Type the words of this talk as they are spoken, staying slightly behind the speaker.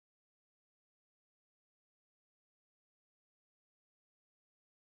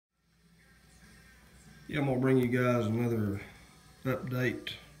Yeah, I'm gonna bring you guys another update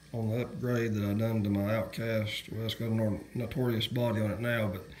on the upgrade that I done to my Outcast. Well, it's got a Notorious body on it now,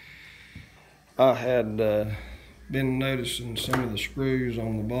 but I had been noticing some of the screws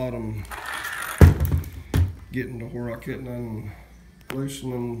on the bottom getting to where I couldn't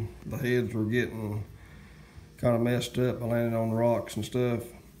loosen them. The heads were getting kind of messed up. I landed on rocks and stuff.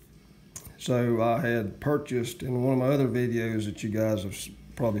 So I had purchased, in one of my other videos that you guys have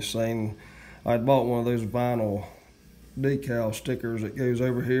probably seen, I had bought one of those vinyl decal stickers that goes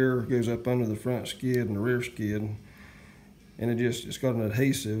over here, goes up under the front skid and the rear skid, and it's got an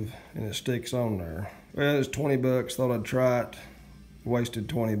adhesive and it sticks on there. Well, it was 20 bucks, thought I'd try it. Wasted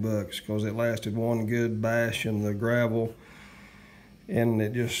 20 bucks because it lasted one good bash in the gravel and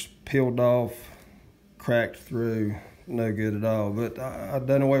it just peeled off, cracked through, no good at all. But I'd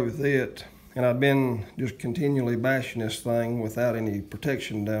done away with it, and I'd been just continually bashing this thing without any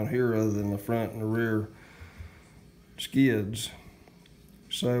protection down here other than the front and the rear skids.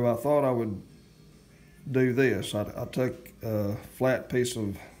 So I thought I would do this. I took a flat piece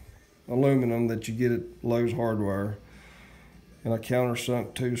of aluminum that you get at Lowe's Hardware, and I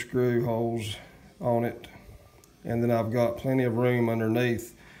countersunk 2 screw holes on it, and then I've got plenty of room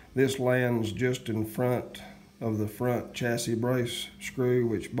underneath. This lands just in front of the front chassis brace screw,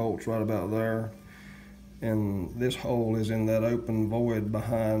 which bolts right about there, and this hole is in that open void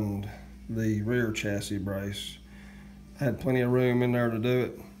behind the rear chassis brace. I had plenty of room in there to do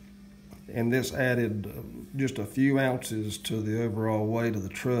it, and this added just a few ounces to the overall weight of the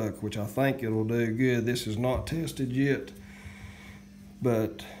truck, which I think it'll do good. This is not tested yet,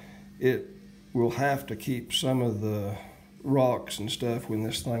 but it will have to keep some of the rocks and stuff when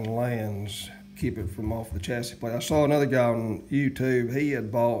this thing lands, keep it from off the chassis plate. I saw another guy on YouTube, he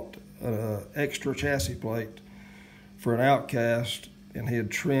had bought an extra chassis plate for an Outcast, and he had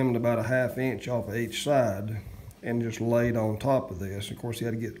trimmed about a 1/2 inch off of each side and just laid on top of this. Of course, he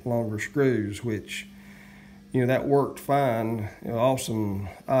had to get longer screws, which, you know, that worked fine. You know, awesome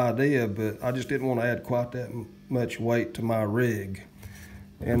idea, but I just didn't want to add quite that much weight to my rig.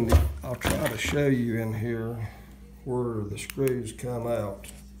 And I'll try to show you in here where the screws come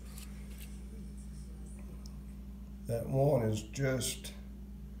out. That one is just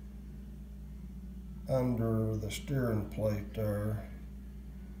under the steering plate there,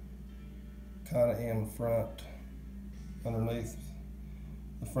 kind of in front, underneath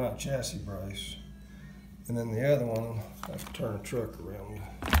the front chassis brace. And then the other one, I have to turn the truck around.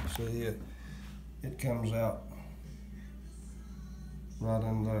 See, it comes out right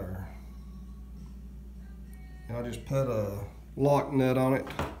in there. And I just put a lock nut on it,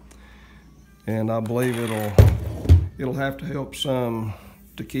 and I believe it'll have to help some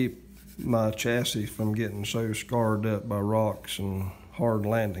to keep my chassis from getting so scarred up by rocks and hard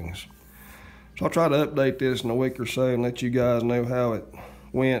landings. So I'll try to update this in a week or so and let you guys know how it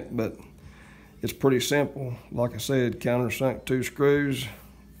went, but it's pretty simple. Like I said, countersunk 2 screws,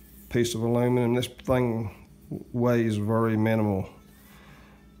 piece of aluminum. This thing weighs very minimal,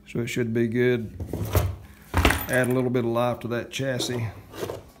 so it should be good. Add a little bit of life to that chassis.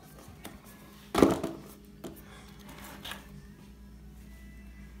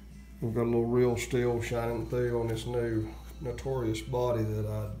 We've got a little real steel shining through on this new Notorious body that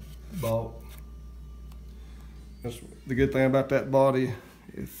I bought. That's the good thing about that body.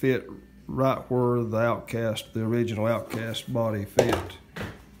 It fit right where the Outcast, the original Outcast body fit.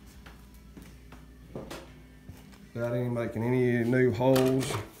 Without making any new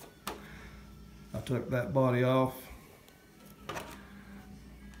holes. I took that body off,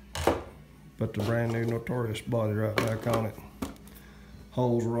 put the brand new Notorious body right back on it.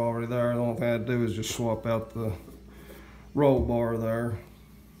 Holes were already there. The only thing I'd do is just swap out the roll bar there.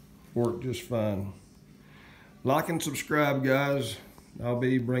 Worked just fine. Like and subscribe, guys. I'll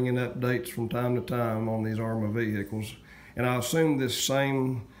be bringing updates from time to time on these Arrma vehicles. And I assume this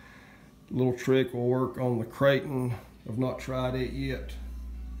same little trick will work on the Creighton. I've not tried it yet,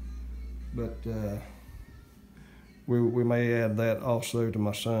 but we may add that also to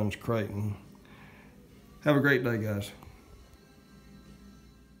my son's Creighton. Have a great day, guys.